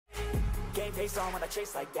same pace on when I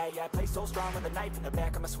chase like that. Yeah, I play so strong with a knife in the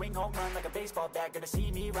back. I'ma swing home run like a baseball bat. Gonna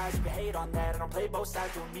see me rise, you can hate on that. I don't play both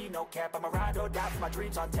sides, doing me no cap. I'ma ride or die for my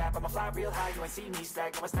dreams on tap. I'ma fly real high, you ain't see me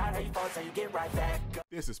slack. No, it's not how you fall, it's how you get right back.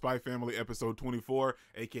 This is Spy Family episode 24,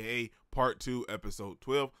 aka part 2, episode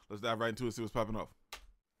 12. Let's dive right into it, see what's popping off.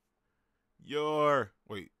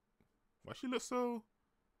 Wait, why she look so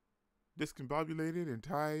discombobulated and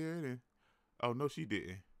tired? And oh no, she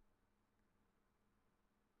didn't.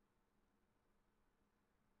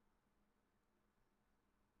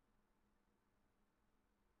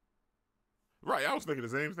 Right, I was thinking the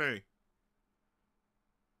same thing.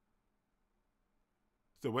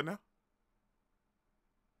 So what now?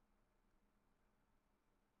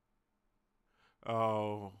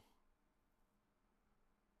 Oh.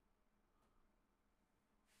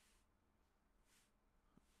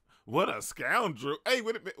 What a scoundrel. Hey,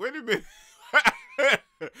 wait a minute.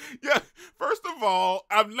 Yeah, first of all,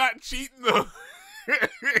 I'm not cheating though.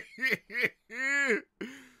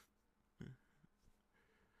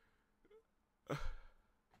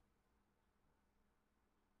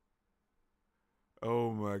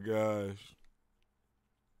 Oh my gosh.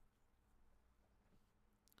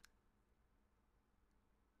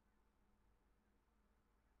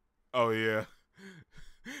 Oh yeah.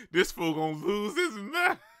 This fool gonna lose his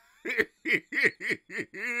mind.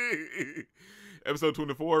 Episode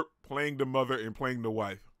 24, playing the mother and playing the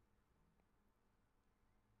wife.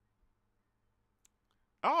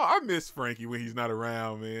 Oh, I miss Frankie when he's not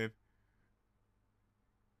around, man.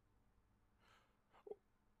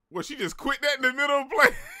 Well, she just quit that in the middle of play.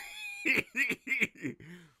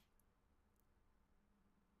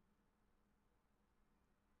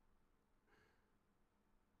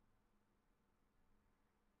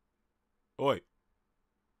 Oi.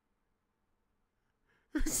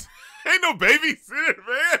 Ain't no babysitter,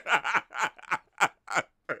 man.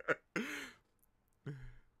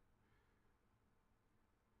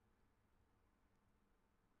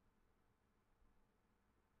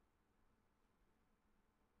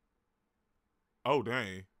 Oh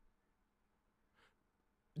dang.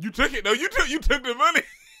 You took it though. You took the money.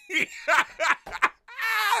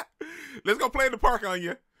 Let's go play in the park on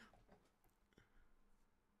you.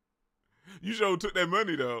 You sure took that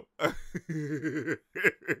money though.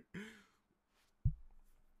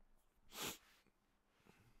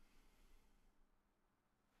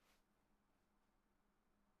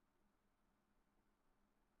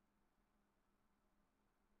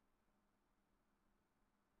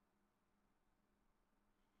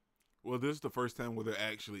 Well, this is the first time where they're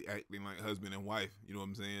actually acting like husband and wife. You know what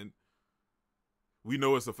I'm saying? We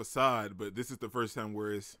know it's a facade, but this is the first time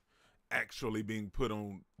where it's actually being put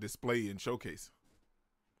on display and showcase.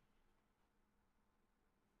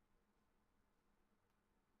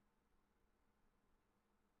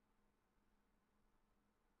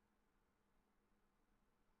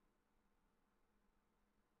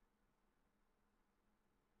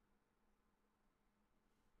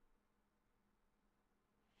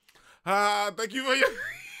 Thank you for your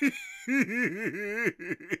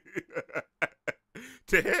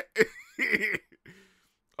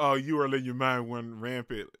Oh, you are letting your mind run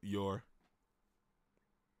rampant,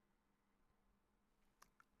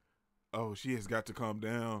 Oh, she has got to calm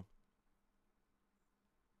down.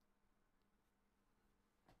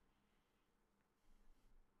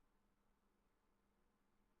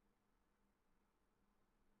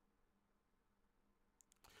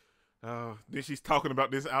 Then she's talking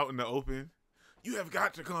about this out in the open. You have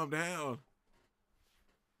got to calm down.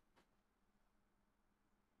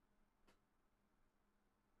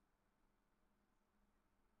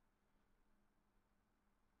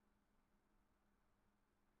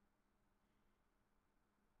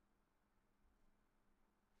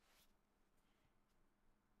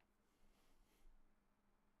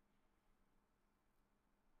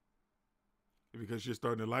 Because you're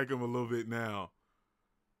starting to like him a little bit now.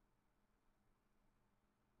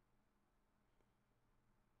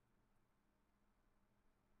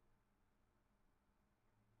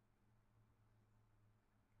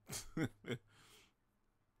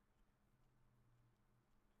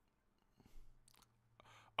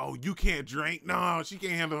 Oh, you can't drink? No, she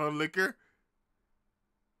can't handle her liquor.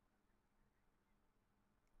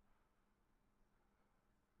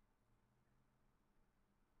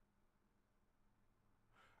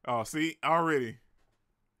 Oh, see, already.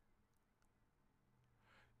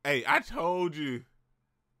 Hey, I told you.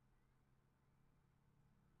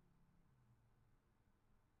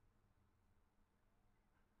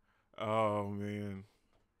 Oh, man.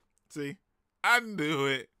 See, I knew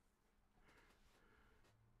it.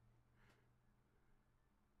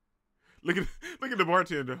 Look at look at the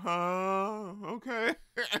bartender. Okay.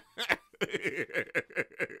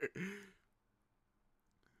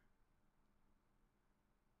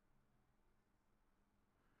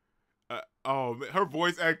 Oh, man, her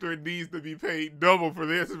voice actor needs to be paid double for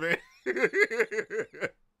this, man.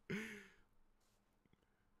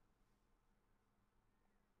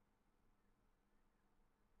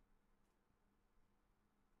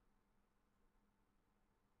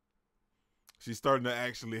 She's starting to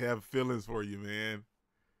actually have feelings for you, man.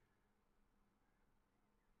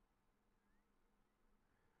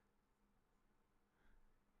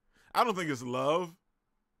 I don't think it's love.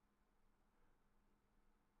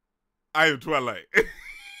 I am Twilight.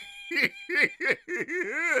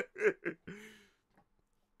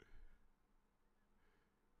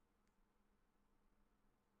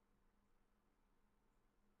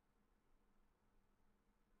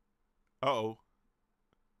 Uh-oh.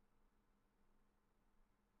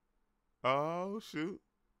 Oh, shoot.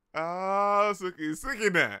 Oh,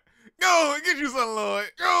 Sookie now. Go and get you some,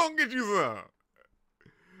 Lloyd. Go and get you some.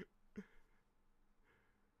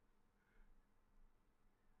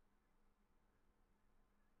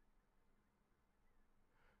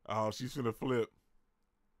 Oh, she's finna flip.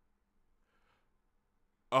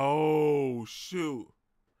 Oh, shoot.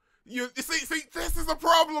 You see, this is a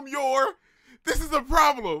problem, Yor. This is a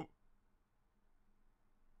problem.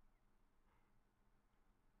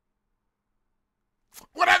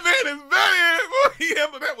 What that man is bad. He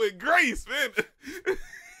handled that with grace, man.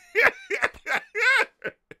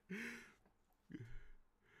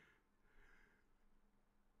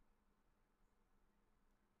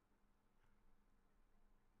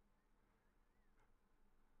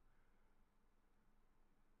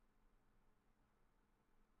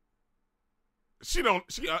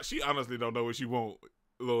 She honestly don't know what she want,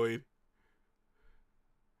 Lloyd.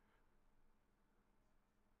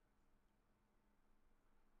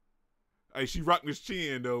 Hey, she rocking his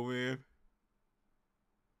chin though, man.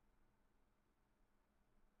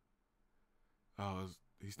 Oh,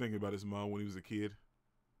 he's thinking about his mom when he was a kid.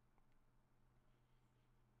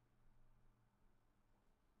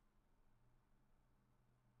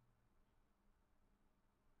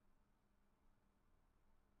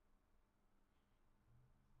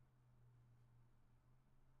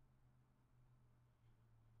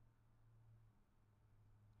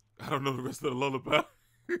 I don't know the rest of the lullaby.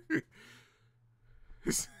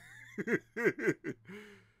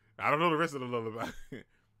 I don't know the rest of the lullaby.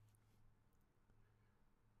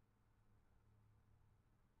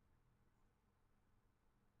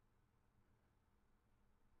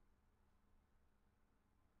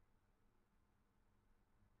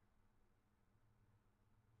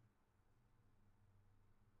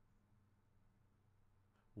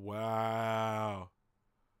 Wow.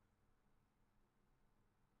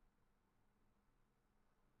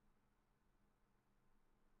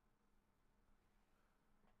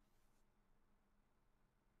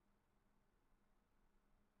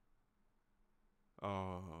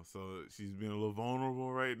 Oh, so she's being a little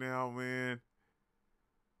vulnerable right now, man.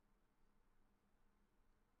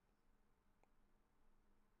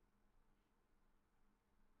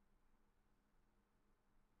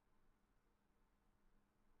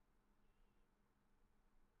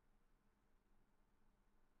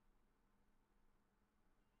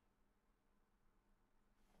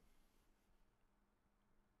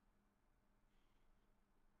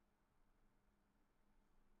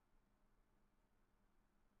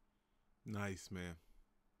 Nice, man.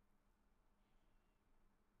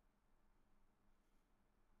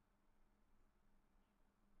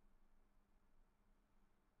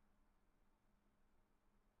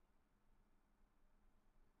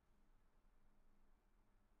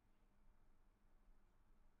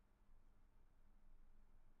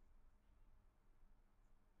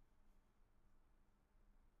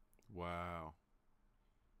 Wow.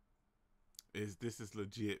 This is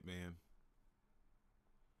legit, man.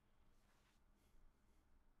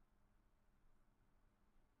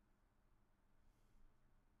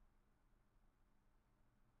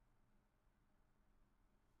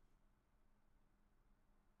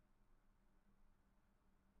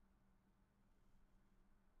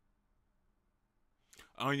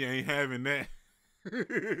 Anya ain't having that.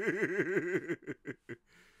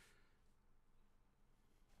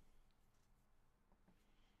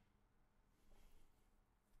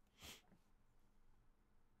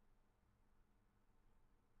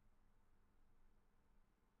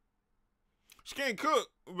 She can't cook,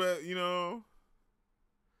 but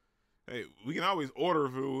hey, we can always order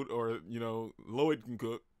food, or Lloyd can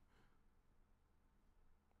cook.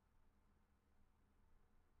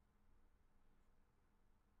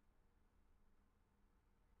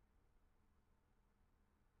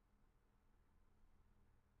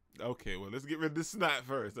 Okay, well, let's get rid of the snot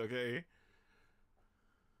first, okay?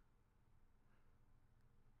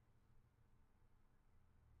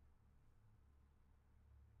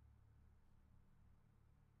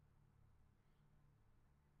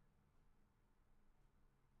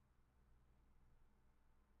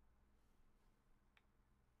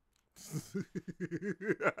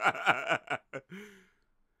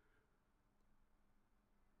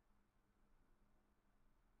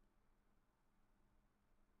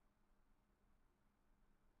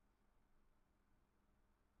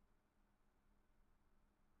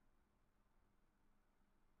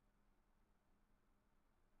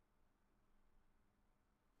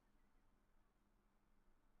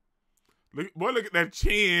 Look at that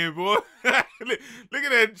chin, boy. Look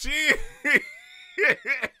at that chin.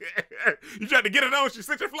 You tried to get it on, she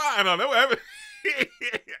sent you flying on. That what happened.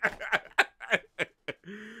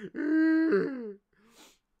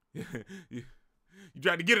 You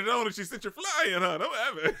tried to get it on and she sent you flying, huh? That what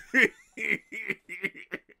happened.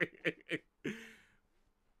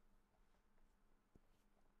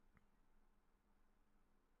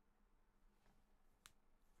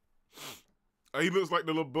 He looks like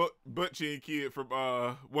the little butt chin kid from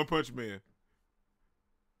One Punch Man.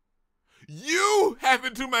 You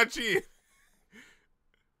happened to my chin.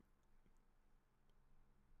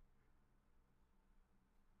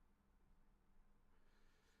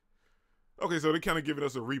 Okay, so they kind of giving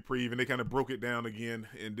us a reprieve, and they kind of broke it down again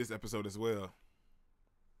in this episode as well.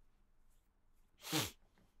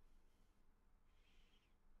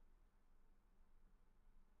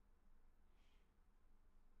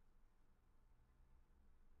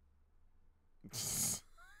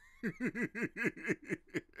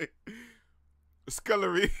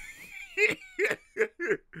 Scullery.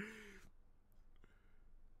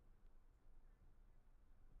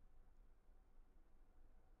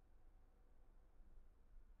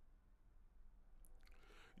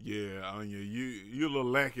 Yeah, Anya, you're a little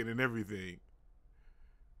lacking in everything.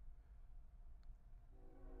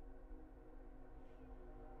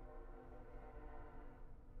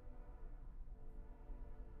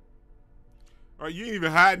 All right, you ain't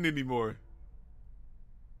even hiding anymore.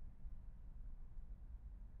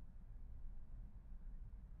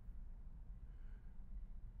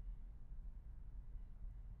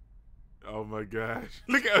 Oh my gosh.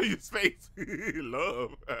 Look at your face.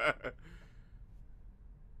 Love.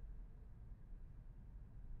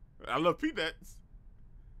 I love peanuts.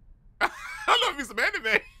 I love me some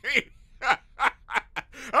anime. I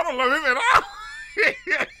don't love him at all.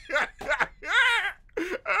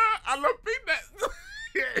 I love peanuts.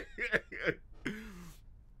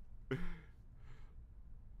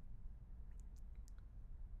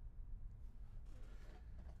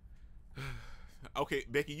 Okay,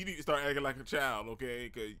 Becky, you need to start acting like a child,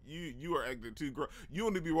 okay? Because you are acting too grown. You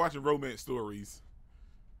only be watching romance stories.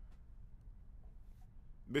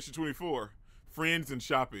 Mission 24, friends and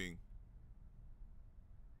shopping.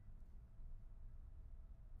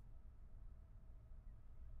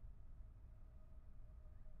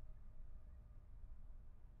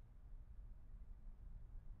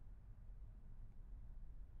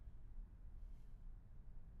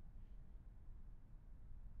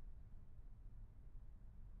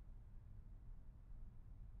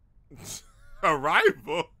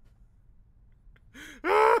 Arrival?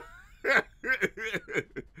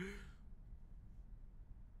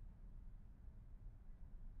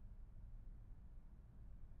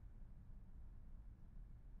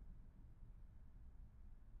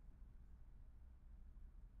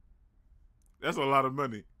 That's a lot of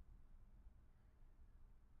money.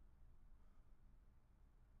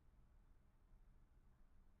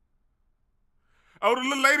 Oh, the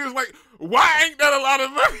little lady was like, why ain't that a lot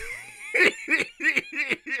of money?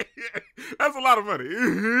 That's a lot of money.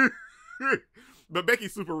 But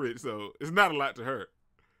Becky's super rich, so it's not a lot to her.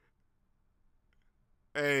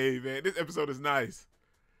 Hey, man, this episode is nice.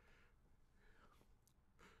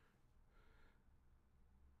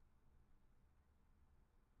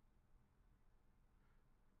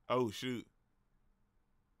 Oh, shoot.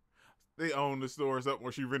 They own the store or something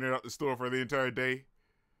where she rented out the store for the entire day.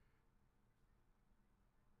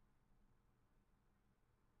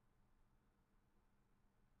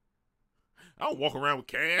 I don't walk around with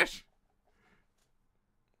cash.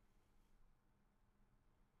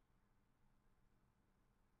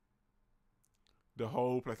 The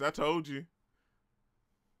whole place. I told you.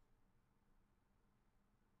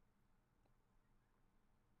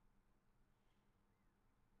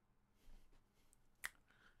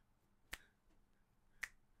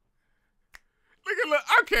 Look.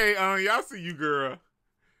 Okay, y'all see you, girl.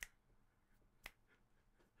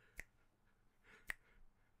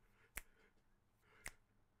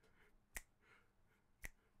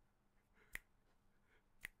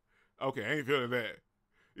 Okay, I ain't feeling that.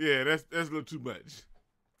 Yeah, that's a little too much.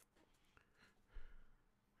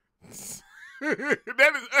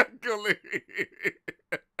 That is ugly.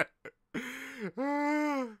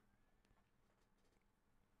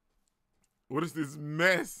 What is this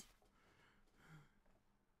mess?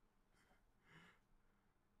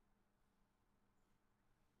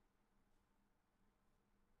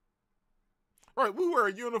 Right, we wear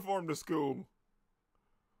a uniform to school.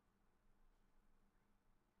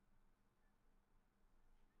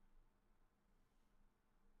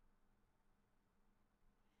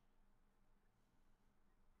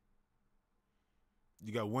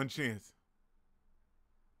 You got one chance.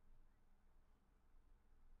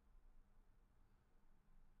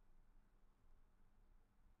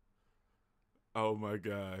 Oh my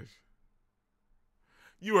gosh.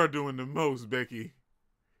 You are doing the most, Becky.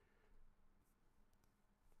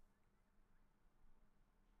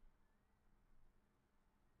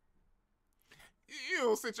 You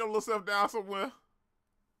don't sit your little self down somewhere.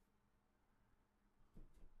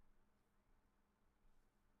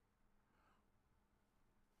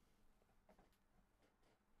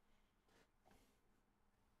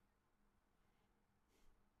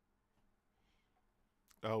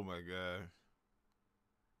 Oh my gosh.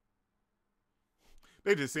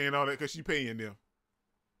 They just saying all that because she paying them.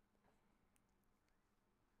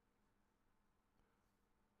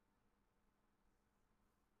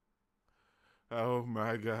 Oh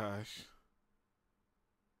my gosh.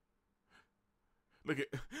 Look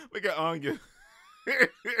at Anya.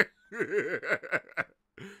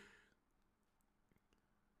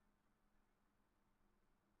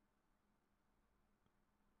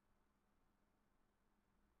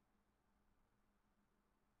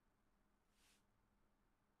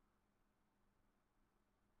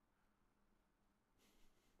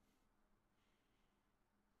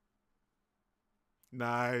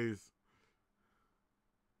 Nice.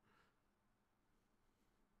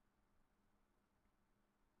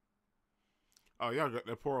 Oh, y'all got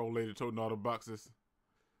that poor old lady toting all the boxes.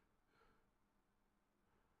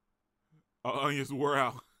 Oh, Anya's wore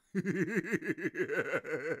out.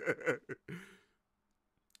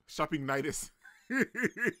 Shopping nightus.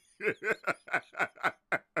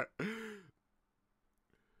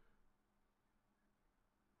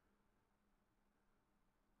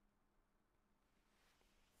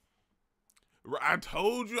 I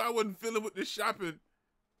told you I wasn't feeling with the shopping.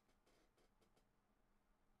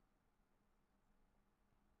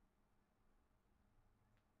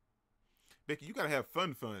 Becky, you gotta have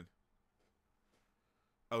fun.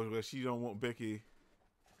 Oh, well, she don't want Becky.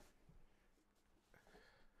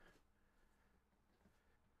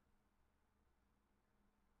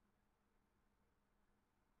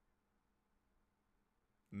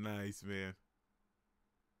 Nice, man.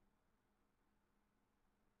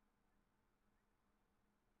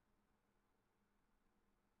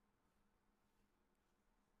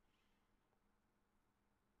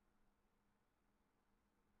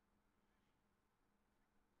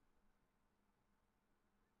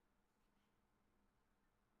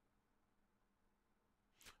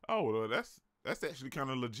 Oh, well, that's actually kind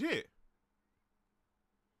of legit.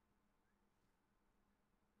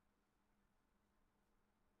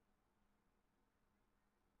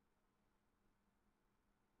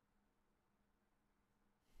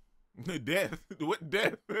 Death? What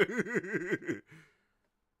death?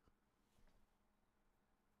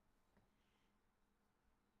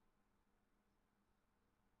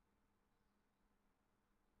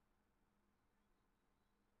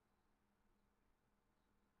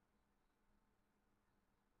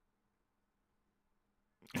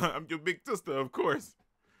 I'm your big sister, of course.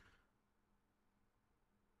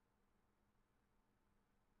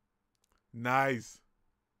 Nice.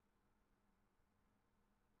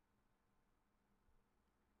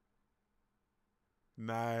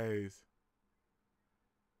 Nice.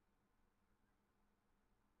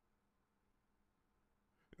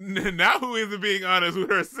 Now who isn't being honest with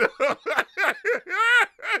herself?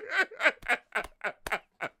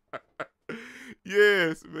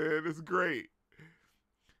 Yes, man, it's great.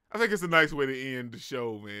 I think it's a nice way to end the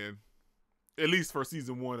show, man. At least for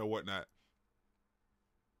season 1 or whatnot.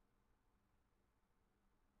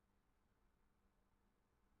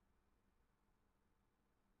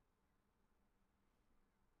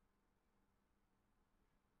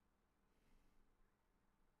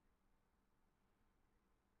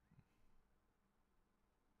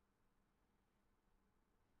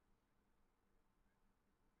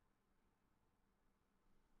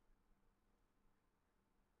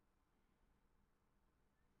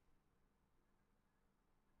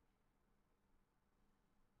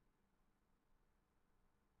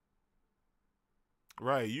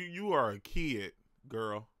 Right. You are a kid,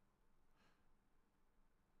 girl.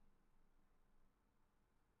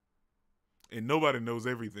 And nobody knows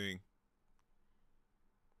everything.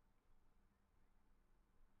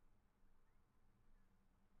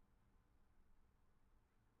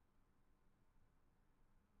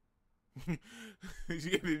 You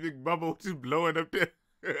get this big bubble just blowing up there.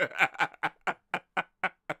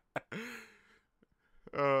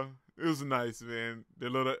 uh, it was nice, man. Their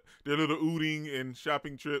little ooting and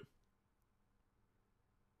shopping trip.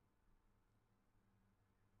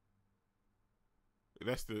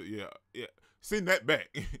 That's the yeah. Send that back.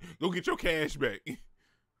 Go get your cash back.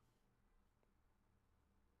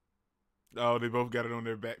 Oh, they both got it on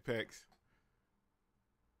their backpacks.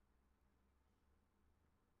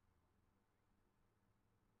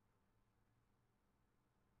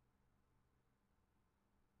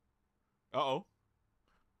 Uh-oh.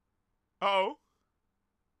 Uh-oh.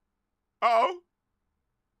 Uh-oh.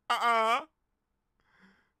 Uh-uh.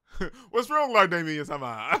 What's wrong, Lord Damien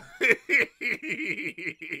Sama?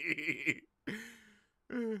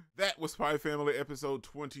 That was Spy Family episode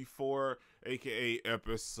 24, aka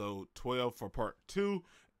episode 12 for part 2.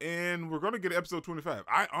 And we're going to get episode 25.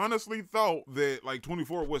 I honestly thought that like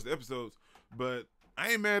 24 was the episodes, but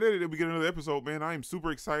I ain't mad at it that we get another episode, man. I am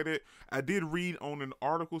super excited. I did read on an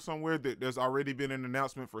article somewhere that there's already been an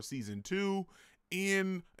announcement for season 2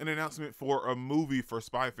 and an announcement for a movie for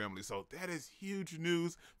Spy Family. So that is huge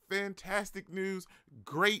news, fantastic news,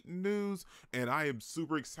 great news, and I am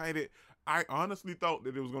super excited. I honestly thought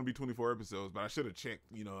that it was going to be 24 episodes, but I should have checked,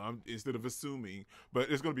 you know, instead of assuming.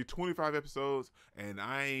 But it's going to be 25 episodes, and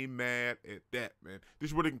I ain't mad at that, man.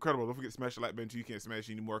 This is really incredible. Don't forget to smash the like button too. You can't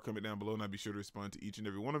smash any more. Comment down below, and I'll be sure to respond to each and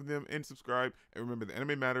every one of them. And subscribe. And remember, the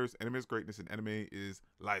anime matters. Anime is greatness, and anime is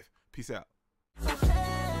life. Peace out.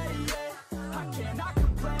 I cannot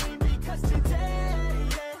complain because today,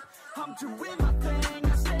 I'm doing my thing.